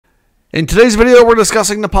In today's video, we're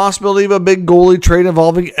discussing the possibility of a big goalie trade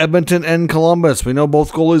involving Edmonton and Columbus. We know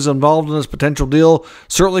both goalies involved in this potential deal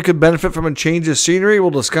certainly could benefit from a change of scenery. We'll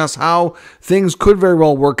discuss how things could very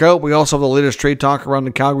well work out. We also have the latest trade talk around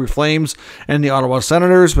the Calgary Flames and the Ottawa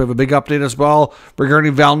Senators. We have a big update as well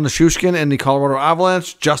regarding Nichushkin and the Colorado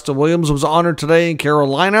Avalanche. Justin Williams was honored today in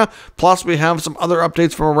Carolina. Plus, we have some other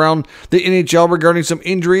updates from around the NHL regarding some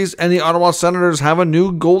injuries, and the Ottawa Senators have a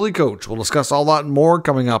new goalie coach. We'll discuss all that and more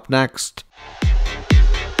coming up next.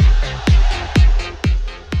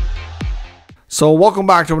 So welcome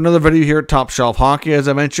back to another video here at Top Shelf Hockey. As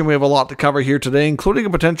I mentioned, we have a lot to cover here today, including a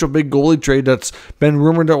potential big goalie trade that's been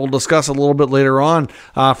rumored that we'll discuss a little bit later on.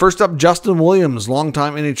 First up, Justin Williams,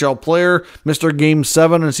 longtime NHL player, Mr. Game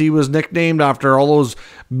 7 as he was nicknamed after all those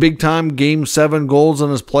big-time Game 7 goals in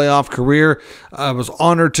his playoff career. Was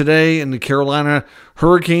honored today in the Carolina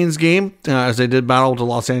Hurricanes game as they did battle with the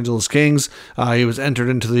Los Angeles Kings. He was entered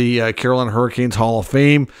into the Carolina Hurricanes Hall of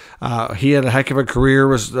Fame. He had a heck of a career,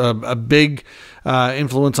 was a big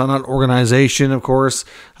influence on that organization, of course,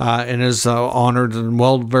 and is honored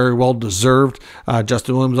and very well deserved.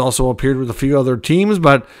 Justin Williams also appeared with a few other teams,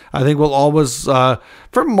 but I think we'll always, for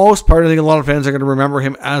the most part, I think a lot of fans are going to remember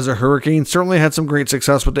him as a Hurricane. Certainly had some great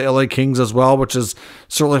success with the LA Kings as well, which is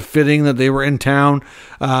certainly fitting that they were in town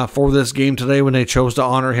for this game today when they chose to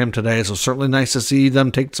honor him today. So certainly nice to see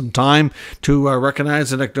them take some time to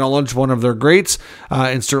recognize and acknowledge one of their greats,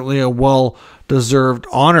 and certainly a well-deserved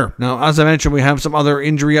honor. Now, as I mentioned, we have some other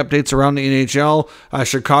injury updates around the NHL.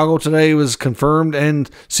 Chicago today was confirmed and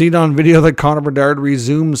seen on video that Connor Bedard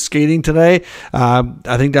resumed skating today.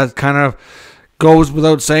 I think that kind of goes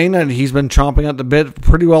without saying that he's been chomping at the bit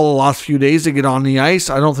pretty well the last few days to get on the ice.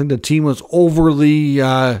 I don't think the team was overly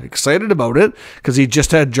excited about it because he just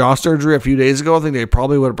had jaw surgery a few days ago. I think they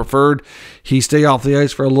probably would have preferred he stay off the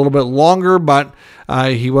ice for a little bit longer, but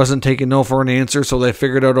he wasn't taking no for an answer, so they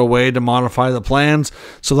figured out a way to modify the plans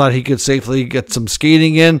so that he could safely get some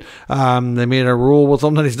skating in. They made a rule with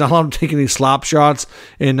him that he's not allowed to take any slap shots,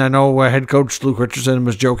 and I know head coach Luke Richardson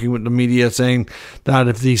was joking with the media saying that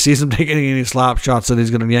if he sees him taking any slap shots, that he's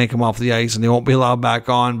going to yank him off the ice and he won't be allowed back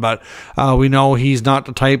on. But we know he's not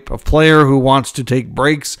the type of player who wants to take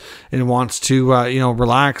breaks and wants to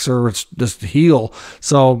relax or just heal.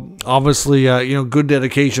 So obviously good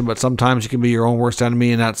dedication, but sometimes you can be your own worst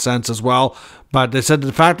enemy in that sense as well. But they said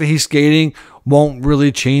the fact that he's skating won't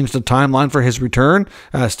really change the timeline for his return.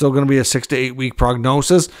 Still going to be a 6 to 8 week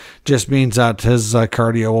prognosis. Just means that his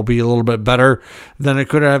cardio will be a little bit better than it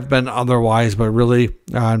could have been otherwise. But really,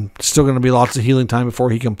 still going to be lots of healing time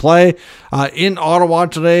before he can play. In Ottawa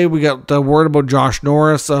today, we got the word about Josh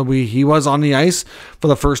Norris. He was on the ice for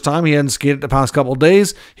the first time. He hadn't skated the past couple of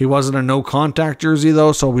days. He wasn't a no contact jersey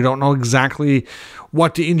though, so we don't know exactly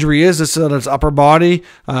what the injury is. This is on his upper body.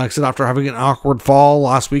 Except after having an awkward fall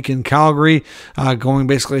last week in Calgary, going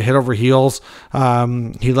basically head over heels.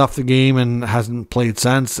 He left the game and hasn't played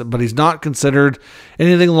since, but he's not considered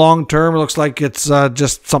anything long term. It looks like it's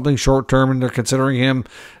just something short term, and they're considering him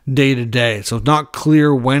day to day. So it's not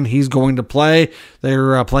clear when he's going to play.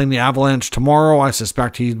 They're playing the Avalanche tomorrow. I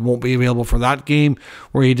suspect he won't be available for that game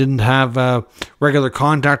where he didn't have regular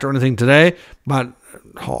contact or anything today, but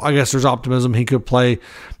I guess there's optimism he could play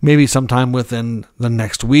maybe sometime within the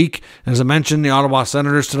next week. As I mentioned, the Ottawa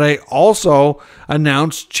Senators today also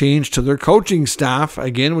announced change to their coaching staff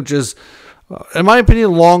again, which is, in my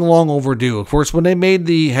opinion, long overdue. Of course, when they made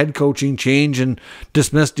the head coaching change and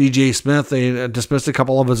dismissed DJ Smith, they dismissed a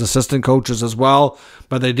couple of his assistant coaches as well,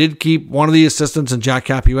 but they did keep one of the assistants in Jack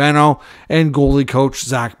Capuano and goalie coach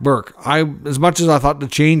Zach Burke. As much as I thought the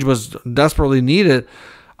change was desperately needed,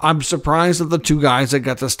 I'm surprised at the two guys that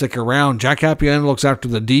got to stick around. Jack Capuano looks after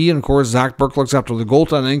the D, and of course Zach Burke looks after the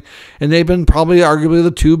goaltending, and they've been probably arguably the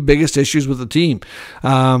two biggest issues with the team.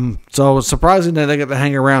 So it's surprising that they get to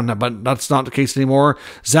hang around, but that's not the case anymore.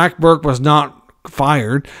 Zach Burke was not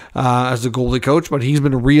fired as the goalie coach, but he's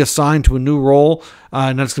been reassigned to a new role,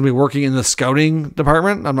 and that's going to be working in the scouting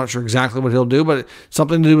department. I'm not sure exactly what he'll do, but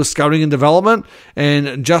something to do with scouting and development.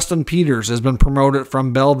 And Justin Peters has been promoted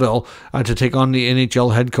from Belleville to take on the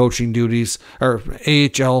NHL head coaching duties, or the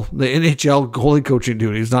NHL goalie coaching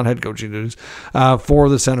duties, not head coaching duties, for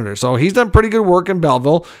the Senators. So he's done pretty good work in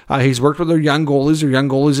Belleville. He's worked with their young goalies. Their young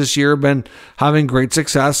goalies this year have been having great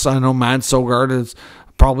success. I know Matt Sogard is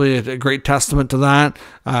probably a great testament to that.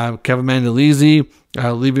 Kevin Mandolese,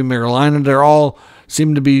 Levi Marilina, they're all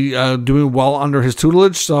seem to be doing well under his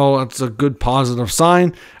tutelage, so it's a good positive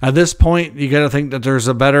sign. At this point, you got to think that there's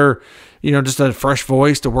a better, just a fresh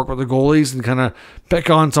voice to work with the goalies and kind of pick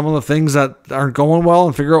on some of the things that aren't going well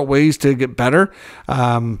and figure out ways to get better.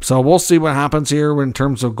 So we'll see what happens here in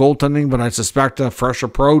terms of goaltending, but I suspect a fresh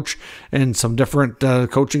approach and some different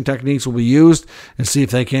coaching techniques will be used and see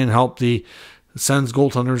if they can help the Sens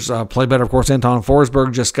goaltenders play better. Of course, Anton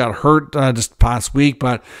Forsberg just got hurt just past week,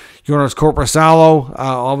 but Jonas Korpisalo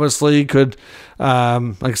obviously could,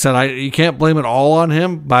 like I said, you can't blame it all on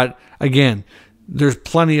him, but again, there's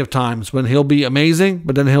plenty of times when he'll be amazing,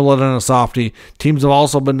 but then he'll let in a softie. Teams have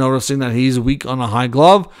also been noticing that he's weak on a high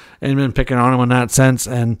glove and been picking on him in that sense,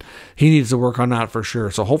 and he needs to work on that for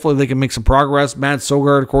sure. So hopefully they can make some progress. Matt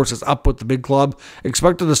Sogard, of course, is up with the big club.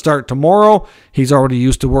 Expected to start tomorrow. He's already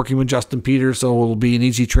used to working with Justin Peters, so it will be an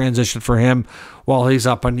easy transition for him while he's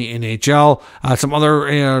up in the NHL. Some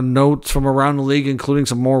other notes from around the league, including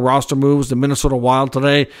some more roster moves. The Minnesota Wild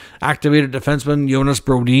today activated defenseman Jonas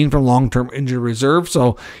Brodin from long-term injured reserve,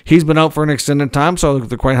 so he's been out for an extended time, so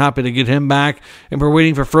they're quite happy to get him back. And we're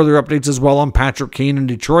waiting for further updates as well on Patrick Kane in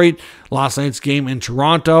Detroit. Last night's game in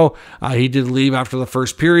Toronto, he did leave after the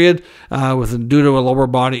first period due to a lower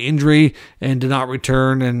body injury and did not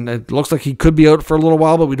return, and it looks like he could be out for a little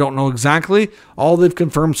while, but we don't know exactly. All they've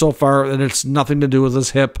confirmed so far that it's nothing to do with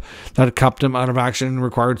his hip that kept him out of action and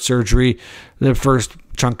required surgery the first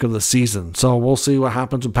chunk of the season. So we'll see what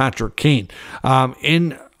happens with Patrick Kane.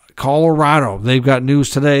 In Colorado, they've got news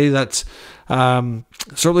today that's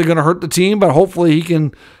certainly going to hurt the team, but hopefully he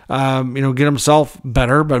can get himself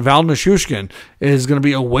better. But Val Nichushkin is going to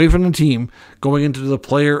be away from the team going into the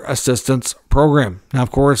player assistance program. Now,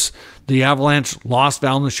 of course, the Avalanche lost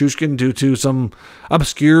Val Nichushkin due to some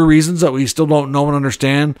obscure reasons that we still don't know and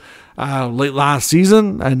understand late last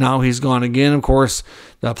season, and now he's gone again. Of course,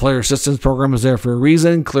 the player assistance program is there for a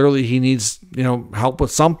reason. Clearly, he needs help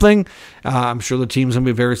with something. I'm sure the team's going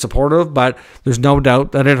to be very supportive, but there's no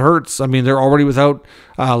doubt that it hurts. I mean, they're already without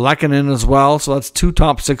Lehkonen as well, so that's 2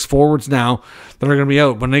 top 6 forwards now that are going to be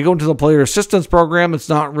out. When they go into the player assistance program, it's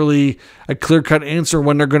not really a clear-cut answer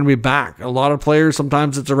when they're going to be back. A lot of players,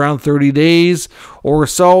 sometimes it's around 30 days or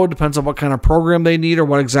so. It depends on what kind of program they need or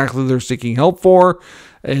what exactly they're seeking help for.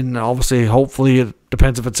 And obviously, hopefully, it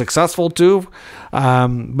depends if it's successful too.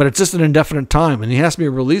 But it's just an indefinite time, and he has to be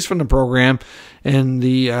released from the program, and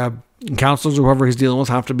the counselors or whoever he's dealing with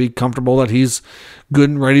have to be comfortable that he's good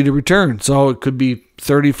and ready to return. So it could be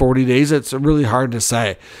 30, 40 days. It's really hard to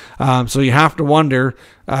say. So you have to wonder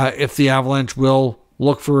if the Avalanche will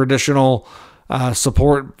look for additional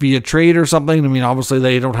support via trade or something. I mean, obviously,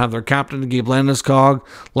 they don't have their captain, Gabe Landeskog.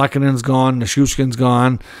 Lehkonen's gone. Nichushkin's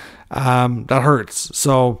gone. That hurts.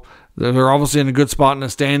 So they're obviously in a good spot in the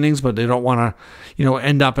standings, but they don't want to,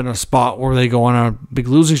 end up in a spot where they go on a big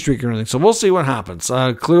losing streak or anything. So we'll see what happens.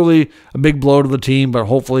 Clearly a big blow to the team, but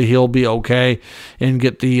hopefully he'll be okay and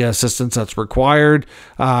get the assistance that's required.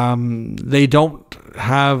 They don't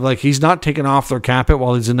have, he's not taken off their cap hit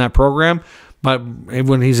while he's in that program, but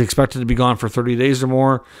when he's expected to be gone for 30 days or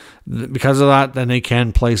more, because of that, then they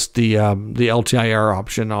can place the LTIR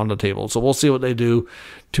option on the table. So we'll see what they do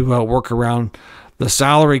to work around the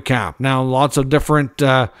salary cap. Now, lots of different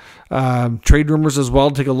trade rumors as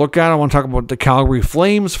well to take a look at. I want to talk about the Calgary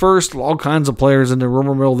Flames first. All kinds of players in the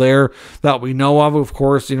rumor mill there that we know of. Of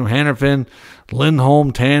course, Hanifin,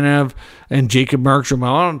 Lindholm, Tanev, and Jacob Markstrom.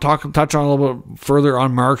 I want to touch on a little bit further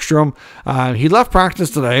on Markstrom. He left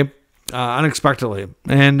practice today unexpectedly,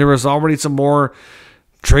 and there was already some more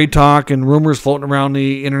trade talk and rumors floating around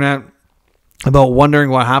the internet about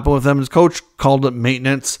wondering what happened with him. His coach called it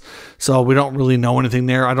maintenance, so we don't really know anything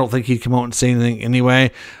there. I don't think he'd come out and say anything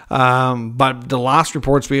anyway. But the last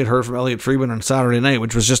reports we had heard from Elliot Friedman on Saturday night,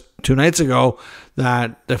 which was just 2 nights ago,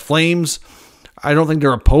 that the Flames, I don't think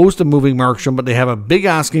they're opposed to moving Markstrom, but they have a big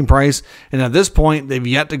asking price, and at this point, they've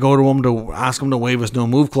yet to go to him to ask him to waive his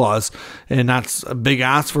no-move clause, and that's a big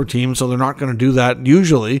ask for teams, so they're not going to do that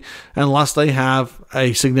usually unless they have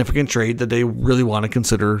a significant trade that they really want to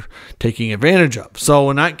consider taking advantage of. So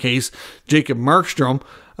in that case, Jacob Markstrom,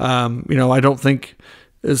 I don't think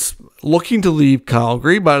is looking to leave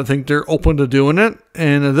Calgary, but I think they're open to doing it,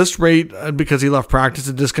 and at this rate, because he left practice,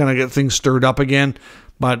 it just kind of get things stirred up again.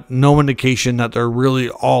 but no indication that they're really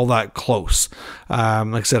all that close.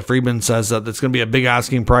 Like I said, Friedman says that it's going to be a big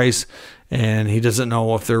asking price, and he doesn't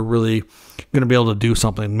know if they're really going to be able to do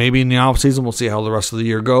something. Maybe in the offseason, we'll see how the rest of the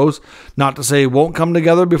year goes. Not to say it won't come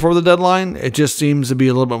together before the deadline. It just seems to be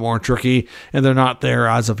a little bit more tricky, and they're not there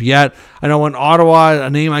as of yet. I know in Ottawa, a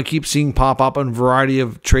name I keep seeing pop up on a variety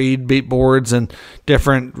of trade bait boards and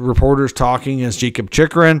different reporters talking is Jakob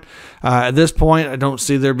Chychrun. At this point, I don't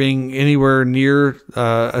see there being anywhere near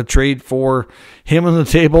a trade for him on the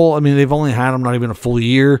table. I mean, they've only had him not even a full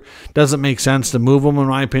year. Doesn't make sense to move him, in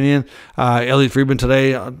my opinion. Elliot Friedman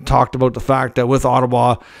today talked about the fact that with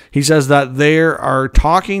Ottawa, he says that they are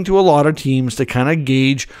talking to a lot of teams to kind of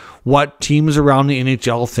gauge what teams around the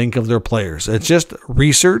NHL think of their players. It's just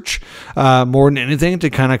research more than anything to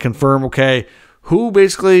kind of confirm, okay, who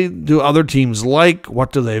basically do other teams like?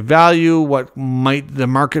 What do they value? What might the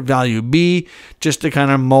market value be? Just to kind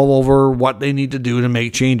of mull over what they need to do to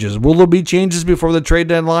make changes. Will there be changes before the trade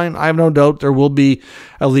deadline? I have no doubt there will be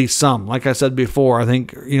at least some. Like I said before, I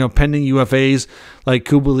think, pending UFAs like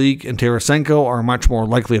Kubalik and Tarasenko are much more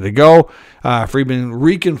likely to go. Friedman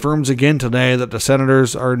reconfirms again today that the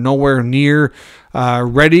Senators are nowhere near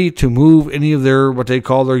ready to move any of their, what they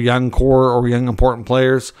call their young core or young important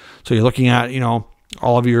players. So you're looking at,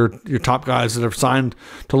 all of your top guys that have signed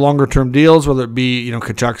to longer term deals, whether it be,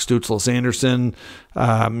 Tkachuk, Stützle, Sanderson,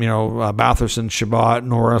 Batherson, Shabbat,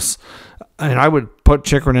 Norris. And I would put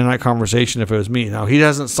Chychrun in that conversation if it was me. Now, he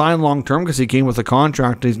hasn't signed long-term because he came with a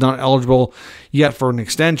contract. He's not eligible yet for an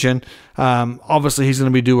extension. Obviously, he's going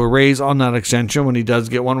to be due a raise on that extension when he does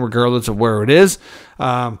get one, regardless of where it is.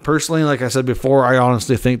 Personally, like I said before, I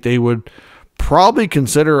honestly think they would probably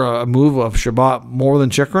consider a move of Shabbat more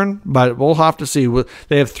than Chychrun, but we'll have to see.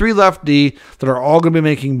 They have 3 left D that are all going to be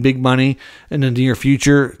making big money in the near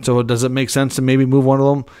future, so does it make sense to maybe move one of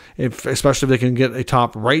them, especially if they can get a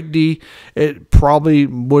top right D? It probably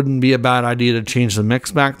wouldn't be a bad idea to change the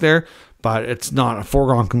mix back there, but it's not a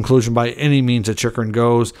foregone conclusion by any means that Chychrun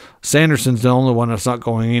goes. Sanderson's the only one that's not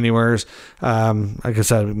going anywhere. Like I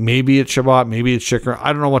said, maybe it's Shabbat, maybe it's Chychrun.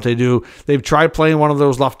 I don't know what they do. They've tried playing one of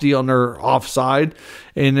those lefty on their offside,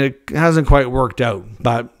 and it hasn't quite worked out.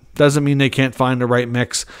 But doesn't mean they can't find the right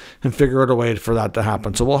mix and figure out a way for that to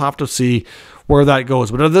happen. So we'll have to see where that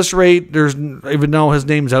goes. But at this rate, even though his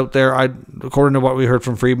name's out there, according to what we heard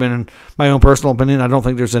from Friedman and my own personal opinion, I don't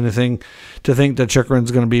think there's anything to think that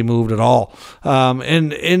Chychrun's going to be moved at all.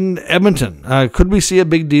 And in Edmonton, could we see a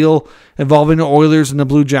big deal involving the Oilers and the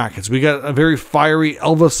Blue Jackets? We got a very fiery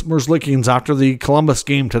Elvis Merzlikins after the Columbus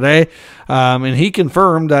game today, and he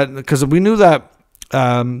confirmed that, because we knew that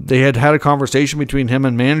they had a conversation between him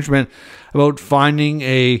and management about finding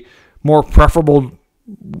a more preferable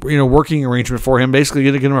working arrangement for him, basically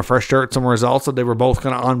to get him a fresh start somewhere else. That they were both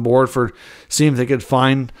kind of on board for seeing if they could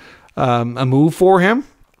find a move for him.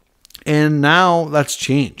 And now that's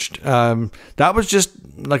changed. That was just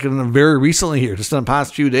like very recently here, just in the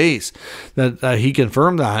past few days, that he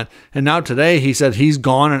confirmed that. And now today he said he's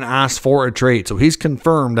gone and asked for a trade. So he's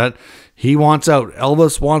confirmed that he wants out.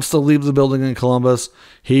 Elvis wants to leave the building in Columbus.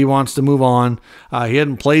 He wants to move on. He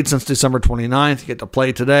hadn't played since December 29th. He got to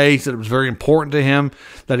play today. He said it was very important to him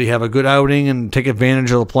that he have a good outing and take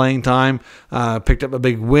advantage of the playing time. Picked up a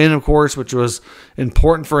big win, of course, which was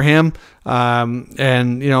important for him.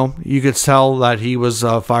 And, you could tell that he was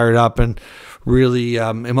fired up and really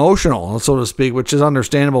emotional, so to speak, which is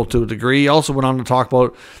understandable to a degree. He also went on to talk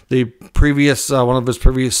about the previous one of his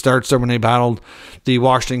previous starts there when they battled the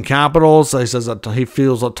Washington Capitals. He says that he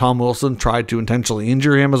feels that Tom Wilson tried to intentionally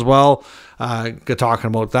injure him as well. Talking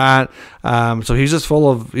about that. So he's just full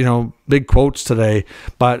of, big quotes today.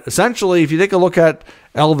 But essentially, if you take a look at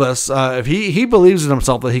Elvis, if he believes in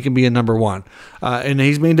himself that he can be a number one, and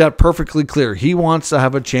he's made that perfectly clear. He wants to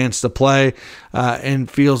have a chance to play,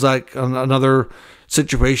 and feels like another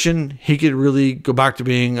situation, he could really go back to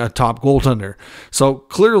being a top goaltender. So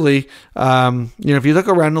clearly, if you look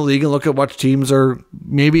around the league and look at what teams are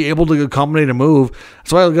maybe able to accommodate a move,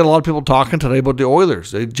 that's why I get a lot of people talking today about the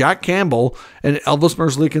Oilers. Jack Campbell and Elvis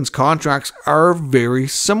Merzlikins' contracts are very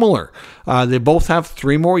similar. They both have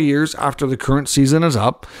 3 more years after the current season is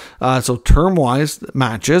up. So term-wise,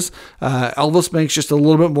 matches. Elvis makes just a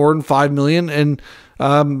little bit more than $5 million, and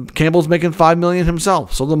Campbell's making $5 million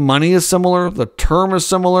himself. So the money is similar. The term is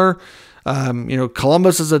similar.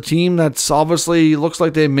 Columbus is a team that's obviously looks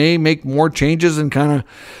like they may make more changes, and kind of,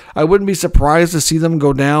 I wouldn't be surprised to see them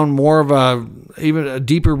go down more of even a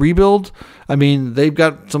deeper rebuild. I mean, they've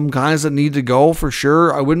got some guys that need to go for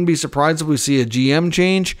sure. I wouldn't be surprised if we see a GM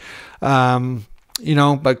change.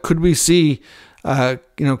 But could we see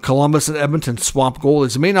Columbus and Edmonton swap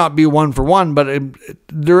goalies. It may not be 1-for-1, but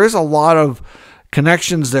there is a lot of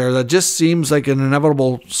connections there that just seems like an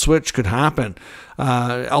inevitable switch could happen.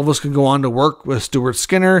 Elvis could go on to work with Stuart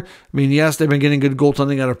Skinner. I mean, yes, they've been getting good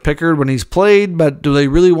goaltending out of Pickard when he's played, but do they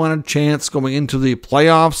really want a chance going into the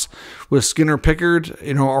playoffs with Skinner Pickard,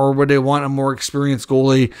 or would they want a more experienced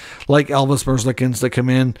goalie like Elvis Merzlikins to come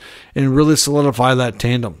in and really solidify that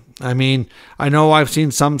tandem? I mean, I know I've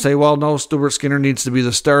seen some say, well, no, Stuart Skinner needs to be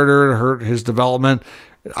the starter to hurt his development.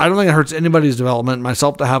 I don't think it hurts anybody's development,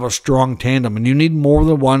 myself, to have a strong tandem. And you need more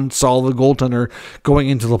than one solid goaltender going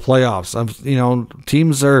into the playoffs.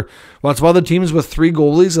 Teams are, well, it's why the teams with 3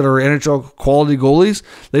 goalies that are NHL quality goalies,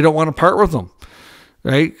 they don't want to part with them,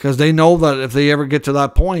 right? Because they know that if they ever get to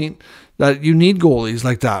that point, that you need goalies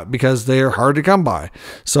like that because they are hard to come by.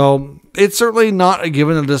 So it's certainly not a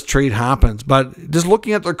given that this trade happens, but just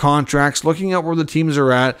looking at their contracts, looking at where the teams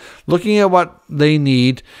are at, looking at what they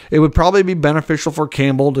need, it would probably be beneficial for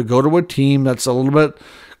Campbell to go to a team that's a little bit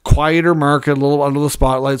quieter market, a little under the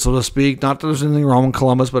spotlight, so to speak. Not that there's anything wrong with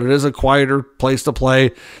Columbus, but it is a quieter place to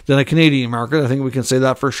play than a Canadian market. I think we can say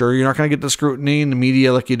that for sure. You're not going to get the scrutiny in the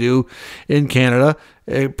media like you do in Canada.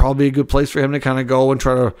 It'd probably be a good place for him to kind of go and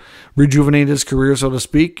try to rejuvenate his career, so to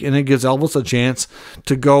speak. And it gives Elvis a chance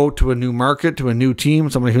to go to a new market, to a new team,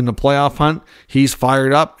 somebody who's in the playoff hunt. He's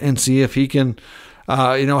fired up and see if he can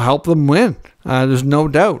help them win. There's no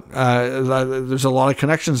doubt. There's a lot of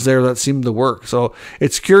connections there that seem to work. So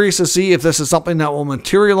it's curious to see if this is something that will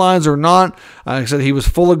materialize or not. Like I said, he was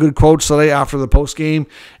full of good quotes today after the post game,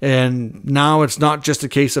 and now it's not just a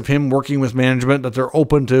case of him working with management, that they're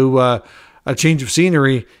open to a change of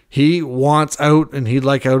scenery. He wants out, and he'd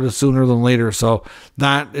like out sooner than later. So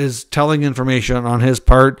that is telling information on his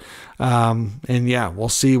part. And yeah, we'll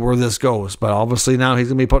see where this goes. But obviously now he's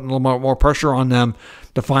going to be putting a little more pressure on them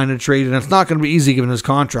to find a trade. And it's not going to be easy given his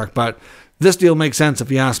contract. But this deal makes sense if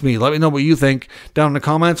you ask me. Let me know what you think down in the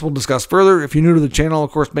comments. We'll discuss further. If you're new to the channel, of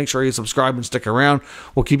course, make sure you subscribe and stick around.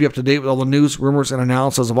 We'll keep you up to date with all the news, rumors, and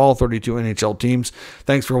analysis of all 32 NHL teams.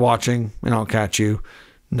 Thanks for watching, and I'll catch you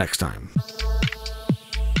next time.